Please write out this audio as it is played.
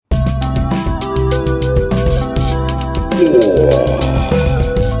Yeah.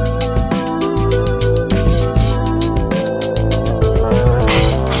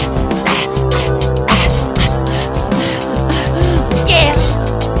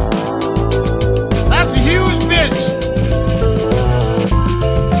 That's a huge bitch.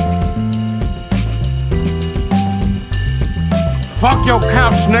 Fuck your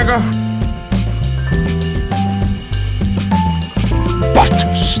couch, nigga.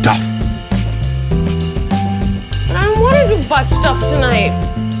 Butt stuff. I don't want to do butt stuff tonight.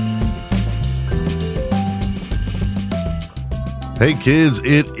 Hey kids,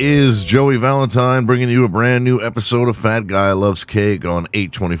 it is Joey Valentine bringing you a brand new episode of Fat Guy Loves Cake on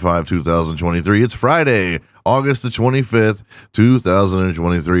 8/25/2023. It's Friday, August the 25th,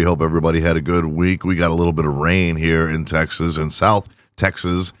 2023. Hope everybody had a good week. We got a little bit of rain here in Texas and South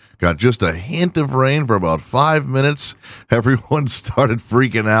Texas. Got just a hint of rain for about 5 minutes. Everyone started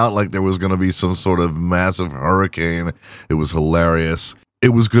freaking out like there was going to be some sort of massive hurricane. It was hilarious. It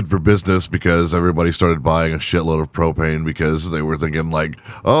was good for business because everybody started buying a shitload of propane because they were thinking like,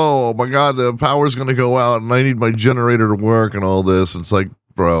 oh my God, the power's going to go out and I need my generator to work and all this. It's like,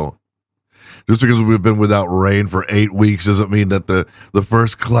 bro, just because we've been without rain for 8 weeks doesn't mean that the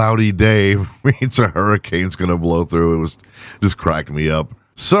first cloudy day means a hurricane's going to blow through. It was just cracked me up.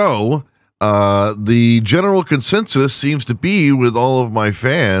 So, the general consensus seems to be with all of my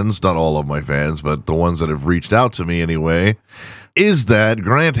fans, not all of my fans, but the ones that have reached out to me anyway, is that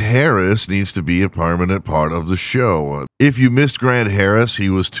Grant Harris needs to be a permanent part of the show. If you missed Grant Harris, he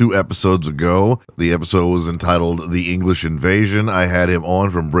was 2 episodes ago. The episode was entitled The English Invasion. I had him on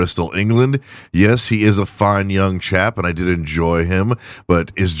from Bristol, England. Yes, he is a fine young chap, and I did enjoy him,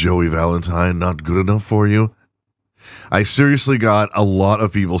 but is Joey Valentine not good enough for you? I seriously got a lot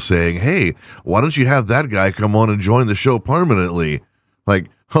of people saying, hey, why don't you have that guy come on and join the show permanently? Like,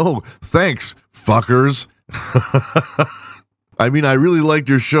 oh, thanks, fuckers. I mean, I really liked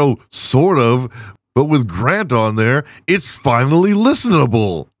your show, sort of, but with Grant on there, it's finally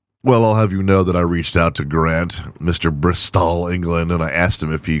listenable. Well, I'll have you know that I reached out to Grant, Mr. Bristol, England, and I asked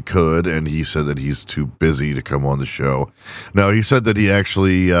him if he could, and he said that he's too busy to come on the show. Now, he said that he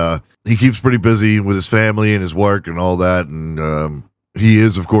actually, he keeps pretty busy with his family and his work and all that, and he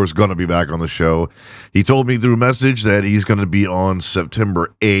is, of course, going to be back on the show. He told me through a message that he's going to be on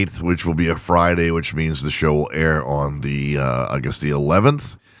September 8th, which will be a Friday, which means the show will air on the, I guess, the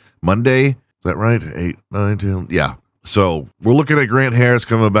 11th, Monday. Is that right? 8, 9, 10, yeah. So we're looking at Grant Harris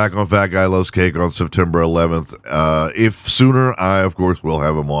coming back on Fat Guy Loves Cake on September 11th. If sooner, I, of course, will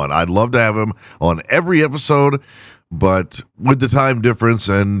have him on. I'd love to have him on every episode, but with the time difference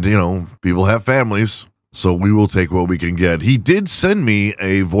and, you know, people have families, so we will take what we can get. He did send me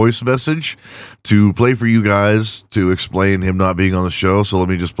a voice message to play for you guys to explain him not being on the show, so let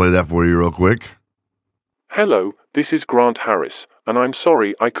me just play that for you real quick. Hello, this is Grant Harris, and I'm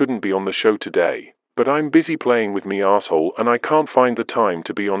sorry I couldn't be on the show today. But I'm busy playing with me arsehole and I can't find the time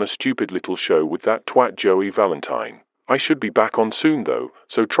to be on a stupid little show with that twat Joey Valentine. I should be back on soon though,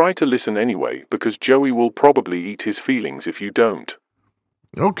 so try to listen anyway because Joey will probably eat his feelings if you don't.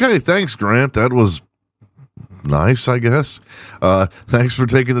 Okay, thanks, Grant. That was nice, I guess. Thanks for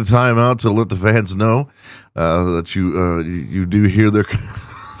taking the time out to let the fans know that you do hear their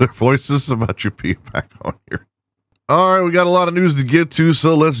voices about you being back on here. All right, we got a lot of news to get to,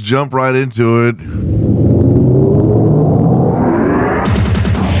 so let's jump right into it.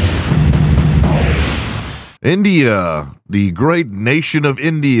 India, the great nation of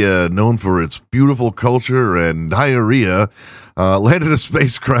India, known for its beautiful culture and diarrhea, landed a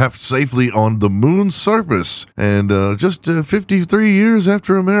spacecraft safely on the moon's surface, and just 53 years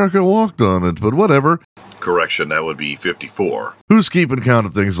after America walked on it, but whatever. Correction, that would be 54. Who's keeping count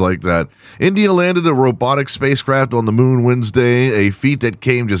of things like that? India landed a robotic spacecraft on the moon Wednesday, a feat that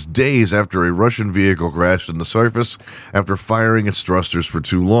came just days after a Russian vehicle crashed on the surface after firing its thrusters for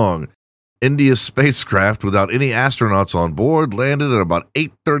too long. India's spacecraft, without any astronauts on board, landed at about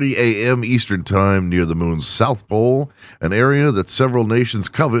 8:30 a.m. Eastern Time near the moon's south pole, an area that several nations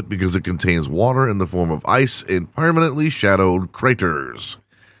covet because it contains water in the form of ice in permanently shadowed craters.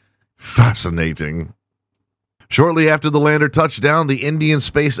 Fascinating. Shortly after the lander touched down, the Indian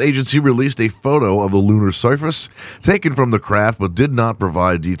Space Agency released a photo of the lunar surface taken from the craft but did not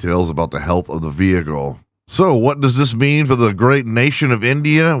provide details about the health of the vehicle. So, what does this mean for the great nation of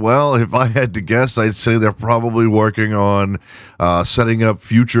India? Well, if I had to guess, I'd say they're probably working on setting up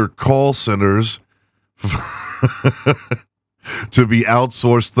future call centers to be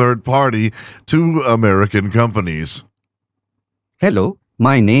outsourced third party to American companies. Hello,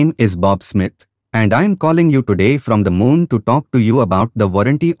 my name is Bob Smith, and I'm calling you today from the moon to talk to you about the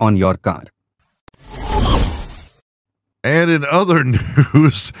warranty on your car. And in other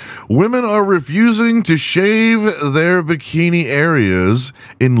news, women are refusing to shave their bikini areas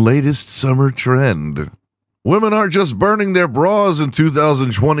in latest summer trend. Women aren't just burning their bras in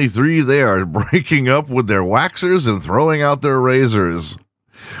 2023, they are breaking up with their waxers and throwing out their razors.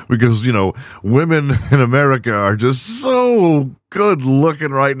 Because, women in America are just so good looking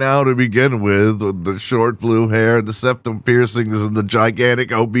right now to begin with the short blue hair, the septum piercings, and the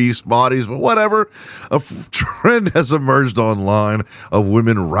gigantic obese bodies. But whatever, trend has emerged online of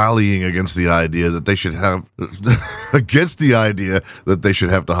women rallying against the idea that they should have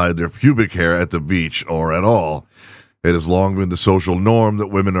to hide their pubic hair at the beach or at all. It has long been the social norm that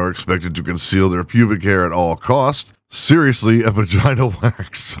women are expected to conceal their pubic hair at all costs. Seriously, a vagina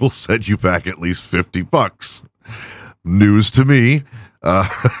wax will set you back at least $50. News to me.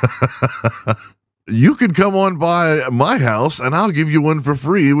 You can come on by my house and I'll give you one for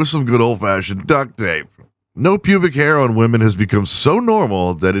free with some good old-fashioned duct tape. No pubic hair on women has become so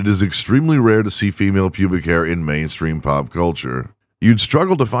normal that it is extremely rare to see female pubic hair in mainstream pop culture. You'd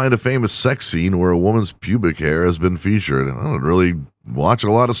struggle to find a famous sex scene where a woman's pubic hair has been featured. I don't really watch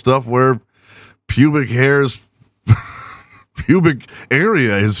a lot of stuff where pubic area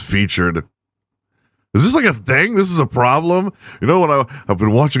is featured. Is this like a thing? This is a problem? I've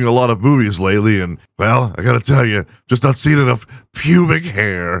been watching a lot of movies lately, and, well, I gotta tell you, just not seeing enough pubic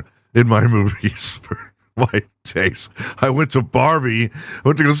hair in my movies for my taste. I went to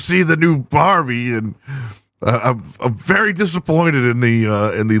go see the new Barbie, and I'm very disappointed in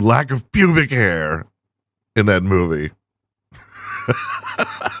the lack of pubic hair in that movie.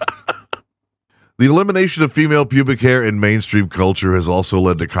 The elimination of female pubic hair in mainstream culture has also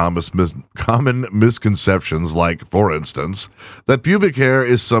led to common misconceptions like, for instance, that pubic hair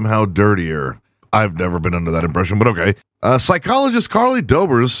is somehow dirtier. I've never been under that impression, but okay. Psychologist Carly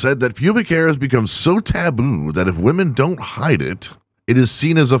Dobers said that pubic hair has become so taboo that if women don't hide it, it is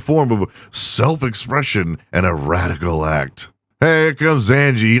seen as a form of self-expression and a radical act. Hey, here comes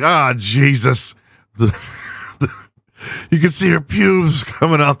Angie. Jesus. You can see her pubes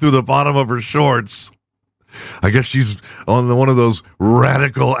coming out through the bottom of her shorts. I guess she's on one of those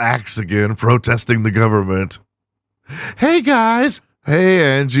radical acts again, protesting the government. Hey, guys.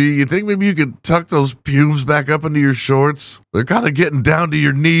 Hey, Angie, you think maybe you could tuck those pubes back up into your shorts? They're kind of getting down to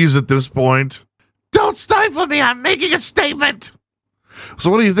your knees at this point. Don't stifle me. I'm making a statement.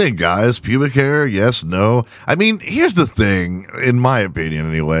 So what do you think, guys? Pubic hair? Yes, no? I mean, here's the thing, in my opinion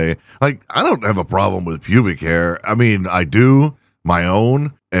anyway. I don't have a problem with pubic hair. I mean, I do, my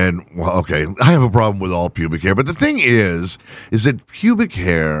own, and, well, okay, I have a problem with all pubic hair. But the thing is that pubic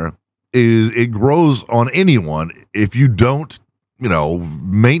hair, it grows on anyone. If you don't,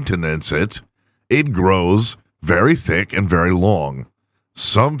 maintenance it, it grows very thick and very long.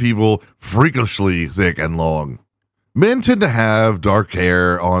 Some people freakishly thick and long. Men tend to have dark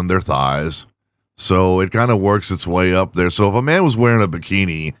hair on their thighs, so it kind of works its way up there. So if a man was wearing a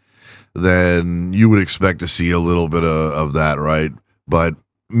bikini, then you would expect to see a little bit of that, right? But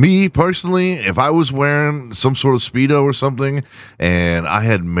me, personally, if I was wearing some sort of Speedo or something, and I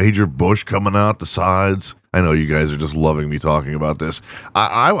had major bush coming out the sides, I know you guys are just loving me talking about this,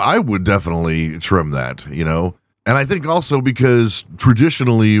 I would definitely trim that, And I think also because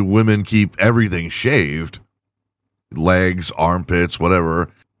traditionally women keep everything shaved, legs, armpits, whatever,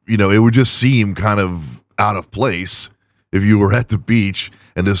 it would just seem kind of out of place if you were at the beach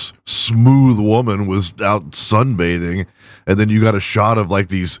and this smooth woman was out sunbathing, and then you got a shot of like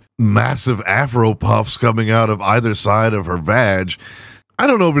these massive afro puffs coming out of either side of her vag. I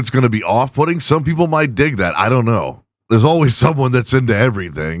don't know if it's going to be off-putting. Some people might dig that. I don't know. There's always someone that's into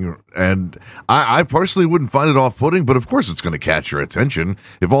everything, and I personally wouldn't find it off-putting, but of course it's going to catch your attention.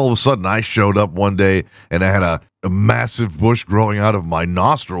 If all of a sudden I showed up one day and I had a massive bush growing out of my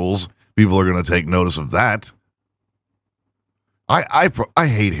nostrils, people are going to take notice of that. I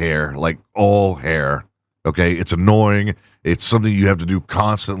hate hair, like all hair, okay? It's annoying. It's something you have to do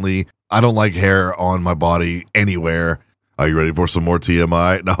constantly. I don't like hair on my body anywhere. Are you ready for some more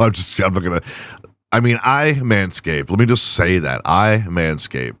TMI? No, I'm not going to... I manscape. Let me just say that. I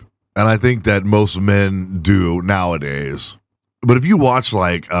manscape. And I think that most men do nowadays. But if you watch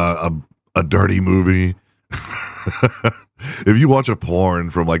like a dirty movie, if you watch a porn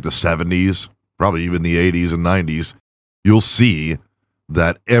from like the 70s, probably even the 80s and 90s, you'll see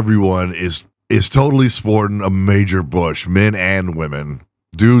that everyone is totally sporting a major bush, men and women.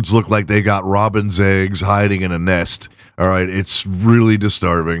 Dudes look like they got robin's eggs hiding in a nest. All right, it's really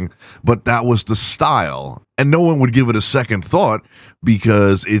disturbing, but that was the style. And no one would give it a second thought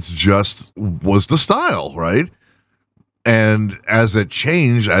because it's just was the style, right? And as it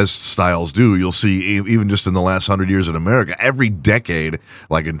changed, as styles do, you'll see even just in the last 100 years in America, every decade,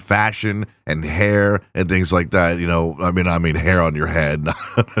 like in fashion and hair and things like that, I mean hair on your head.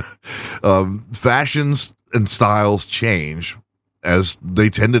 Fashions and styles change as they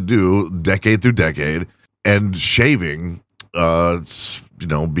tend to do decade through decade, and shaving,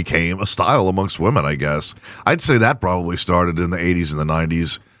 became a style amongst women, I guess. I'd say that probably started in the 80s and the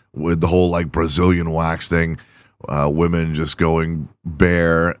 90s with the whole like Brazilian wax thing. Women just going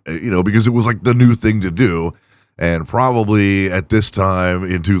bare, because it was like the new thing to do. And probably at this time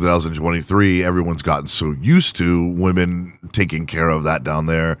in 2023, everyone's gotten so used to women taking care of that down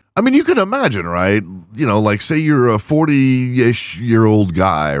there. I mean, you can imagine, right? Like say you're a 40-ish year old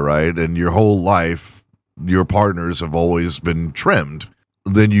guy, right? And your whole life, your partners have always been trimmed.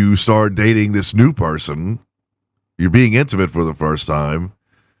 Then you start dating this new person. You're being intimate for the first time.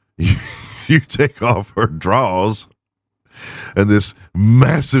 You take off her drawers, and this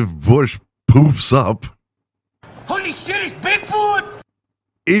massive bush poofs up. Holy shit, it's Bigfoot!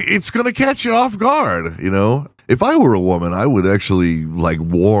 It's going to catch you off guard, If I were a woman, I would actually,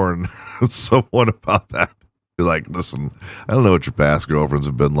 warn someone about that. Be like, listen, I don't know what your past girlfriends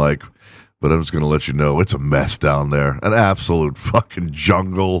have been like, but I'm just going to let you know it's a mess down there. An absolute fucking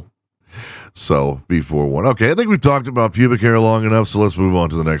jungle. So, be forewarned. Okay, I think we've talked about pubic hair long enough, so let's move on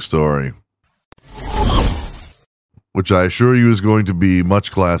to the next story. Which I assure you is going to be much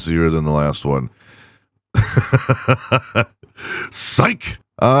classier than the last one. Psych!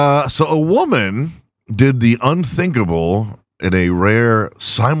 So a woman did the unthinkable in a rare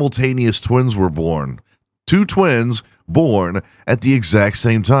simultaneous twins were born. 2 twins born at the exact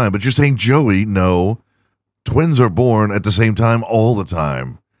same time. But you're saying, Joey, no, twins are born at the same time all the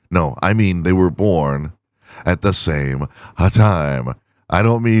time. No, I mean they were born at the same time. I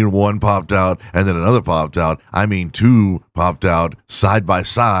don't mean one popped out and then another popped out. I mean 2 popped out side by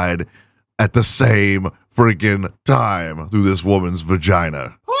side at the same freaking time through this woman's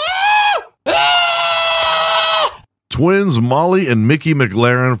vagina. Twins Molly and Mickey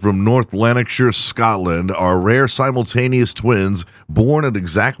McLaren from North Lanarkshire, Scotland, are rare simultaneous twins born at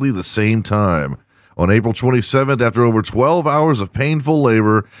exactly the same time. On April 27th, after over 12 hours of painful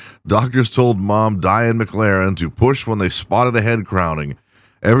labor, doctors told mom Diane McLaren to push when they spotted a head crowning.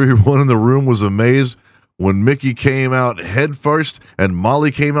 Everyone in the room was amazed when Mickey came out head first and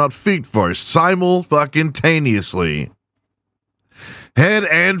Molly came out feet first, simultaneously. Head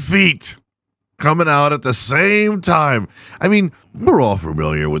and feet coming out at the same time. I mean, we're all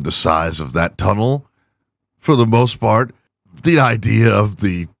familiar with the size of that tunnel. For the most part, the idea of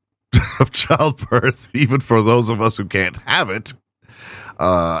childbirth, even for those of us who can't have it,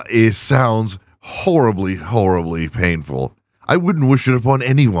 it sounds horribly, horribly painful. I wouldn't wish it upon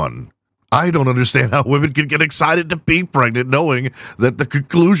anyone. I don't understand how women can get excited to be pregnant, knowing that the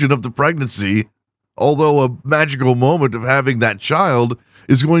conclusion of the pregnancy, although a magical moment of having that child,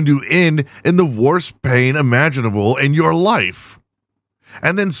 is going to end in the worst pain imaginable in your life.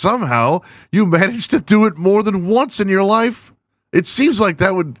 And then somehow you manage to do it more than once in your life. It seems like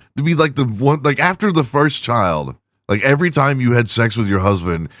that would be like the one, like after the first child, like every time you had sex with your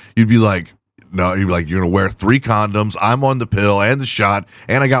husband, you'd be like, no, you're like, you're going to wear 3 condoms. I'm on the pill and the shot.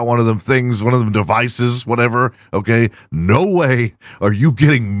 And I got one of them things, one of them devices, whatever. Okay. No way are you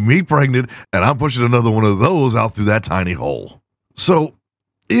getting me pregnant. And I'm pushing another one of those out through that tiny hole. So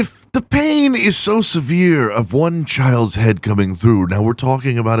if the pain is so severe of one child's head coming through, now we're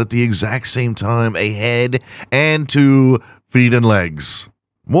talking about at the exact same time, a head and 2 feet and legs.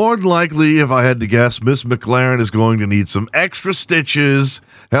 More than likely, if I had to guess, Miss McLaren is going to need some extra stitches.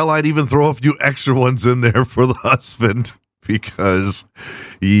 Hell, I'd even throw a few extra ones in there for the husband. Because,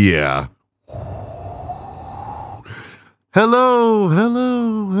 yeah. Hello.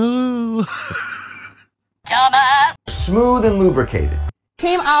 Dumbass! Smooth and lubricated.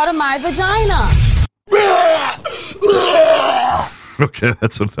 Came out of my vagina. Okay,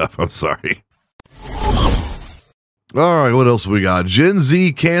 that's enough. I'm sorry. All right, what else we got? Gen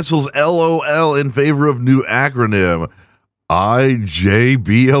Z cancels LOL in favor of new acronym.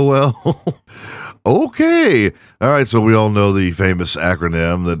 IJBOL. Okay. All right, so we all know the famous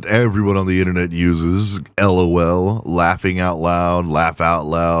acronym that everyone on the internet uses. LOL, laughing out loud, laugh out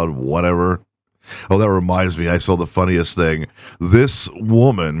loud, whatever. Oh, that reminds me, I saw the funniest thing. This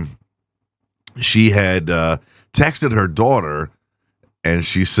woman, she had texted her daughter, and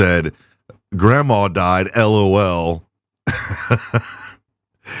she said, "Grandma died, LOL."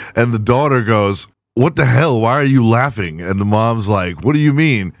 And the daughter goes, "What the hell? Why are you laughing?" And the mom's like, "What do you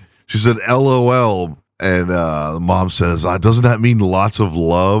mean?" She said, LOL. And the mom says, "Doesn't that mean lots of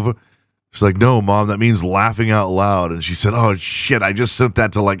love?" She's like, no, Mom, that means laughing out loud. And she said, oh, shit, I just sent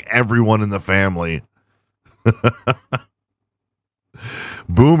that to like everyone in the family.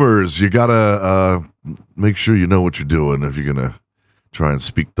 Boomers, you gotta make sure you know what you're doing if you're gonna try and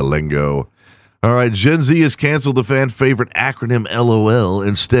speak the lingo. All right, Gen Z has canceled the fan favorite acronym LOL.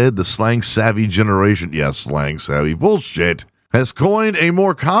 Instead, the slang savvy generation, slang savvy, bullshit, has coined a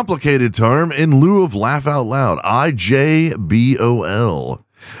more complicated term in lieu of laugh out loud, IJBOL.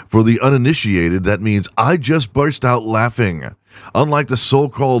 For the uninitiated, that means I just burst out laughing. Unlike the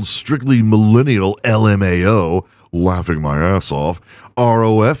so-called strictly millennial LMAO, laughing my ass off,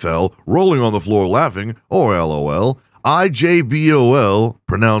 ROFL, rolling on the floor laughing, or LOL, IJBOL,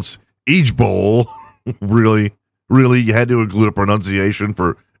 pronounced each bowl. Really? You had to include a pronunciation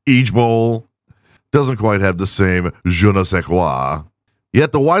for each bowl? Doesn't quite have the same je ne sais quoi.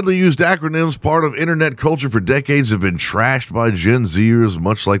 Yet the widely used acronyms, part of internet culture for decades, have been trashed by Gen Zers,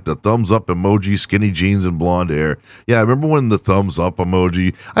 much like the thumbs up emoji, skinny jeans, and blonde hair. Yeah, I remember when the thumbs up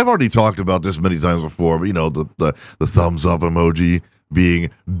emoji, I've already talked about this many times before, but the thumbs up emoji being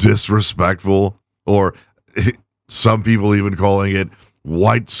disrespectful, or some people even calling it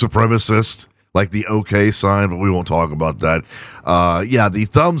white supremacist, like the OK sign, but we won't talk about that. The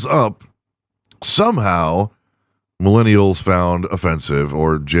thumbs up, somehow millennials found offensive,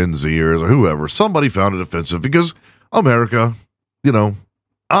 or Gen Zers, or whoever. Somebody found it offensive because America,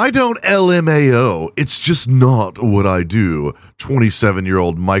 I don't LMAO. It's just not what I do.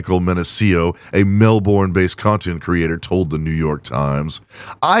 27-year-old Michael Menecio, a Melbourne-based content creator, told the New York Times.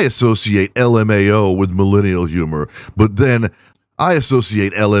 I associate LMAO with millennial humor, but then I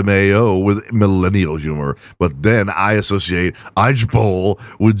associate LMAO with millennial humor, but then I associate Ijbol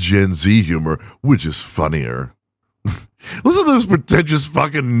with Gen Z humor, which is funnier. Listen to this pretentious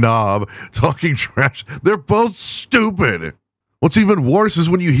fucking knob talking trash. They're both stupid. What's even worse is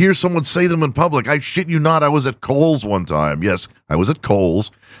when you hear someone say them in public. I shit you not, I was at Kohl's one time. Yes, I was at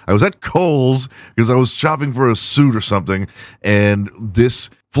Kohl's. I was at Kohl's because I was shopping for a suit or something, and this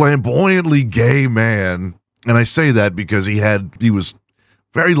flamboyantly gay man, and I say that because he was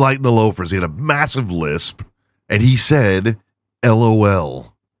very light in the loafers. He had a massive lisp, and he said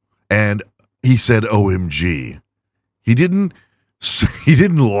LOL, and he said OMG. He didn't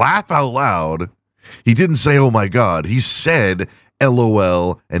laugh out loud. He didn't say, oh my God. He said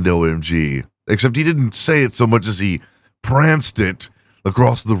LOL and OMG. Except he didn't say it so much as he pranced it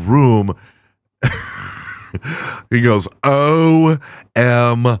across the room. He goes, OMG.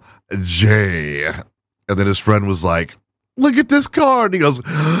 And then his friend was like, look at this card. He goes,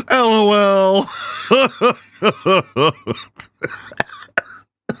 LOL.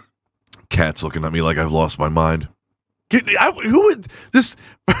 Cat's looking at me like I've lost my mind. Who is this?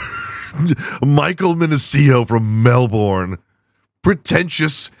 Michael Menecio from Melbourne,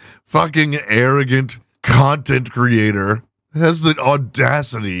 pretentious, fucking arrogant content creator, has the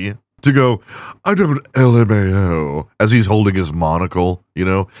audacity to go, I don't LMAO, as he's holding his monocle.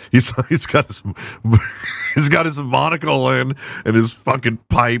 He's got his monocle in, and his fucking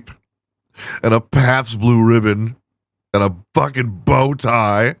pipe, and a Pabst Blue Ribbon, and a fucking bow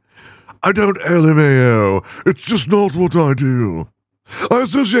tie. I don't LMAO. It's just not what I do. I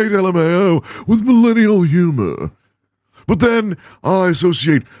associate LMAO with millennial humor. But then I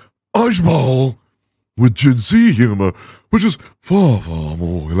associate Ijbal with Gen Z humor, which is far, far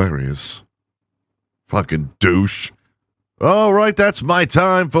more hilarious. Fucking douche. All right, that's my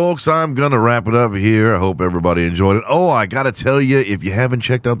time, folks. I'm going to wrap it up here. I hope everybody enjoyed it. Oh, I got to tell you, if you haven't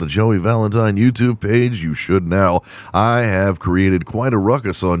checked out the Joey Valentine YouTube page, you should now. I have created quite a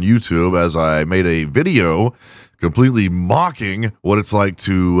ruckus on YouTube as I made a video completely mocking what it's like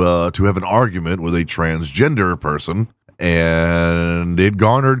to have an argument with a transgender person. And it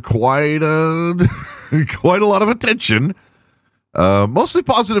garnered quite a lot of attention. Mostly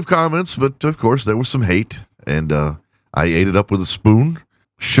positive comments, but of course there was some hate. And I ate it up with a spoon.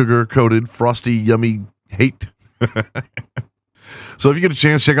 Sugar-coated, frosty, yummy hate. So if you get a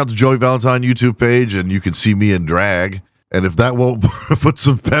chance, check out the Joey Valentine YouTube page, and you can see me in drag. And if that won't put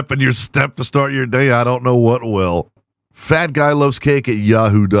some pep in your step to start your day, I don't know what will.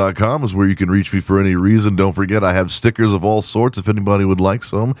 fatguylovescake@yahoo.com is where you can reach me for any reason. Don't forget, I have stickers of all sorts if anybody would like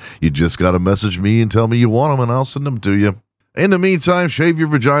some. You just got to message me and tell me you want them, and I'll send them to you. In the meantime, shave your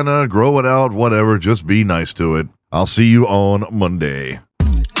vagina, grow it out, whatever. Just be nice to it. I'll see you on Monday.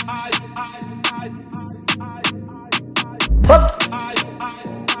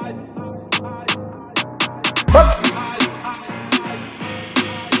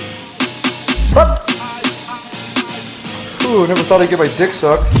 Ooh, never thought I'd get my dick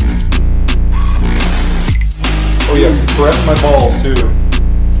sucked. Oh yeah, caress my balls too.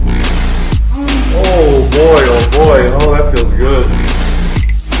 Oh boy, oh that feels good.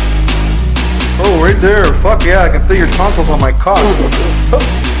 Oh, right there, fuck yeah, I can feel your tonsils on my cock.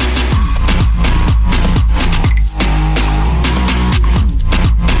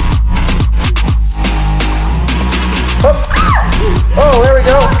 Oh, there we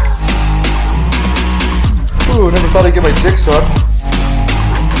go. Ooh, never thought I'd get my dick sucked.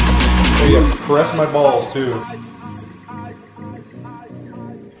 Oh yeah, caress my balls too.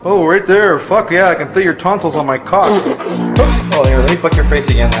 Oh, right there. Fuck yeah, I can feel your tonsils on my cock. Oh, here, let me fuck your face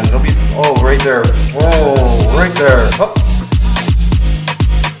again then. It'll be, oh, right there. Whoa, right there. Oh.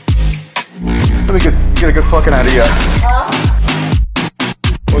 Let me get a good fucking idea.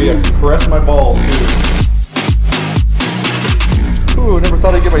 Oh yeah, caress my balls too. Ooh, never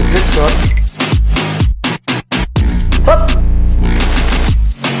thought I'd get my dick sucked.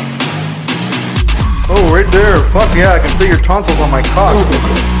 Oh, right there. Fuck yeah, I can feel your tonsils on my cock.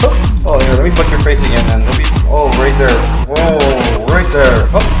 Oh, here, let me fuck your face again then. It'll be, oh, right there. Whoa, right there.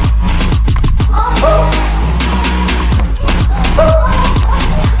 Oh.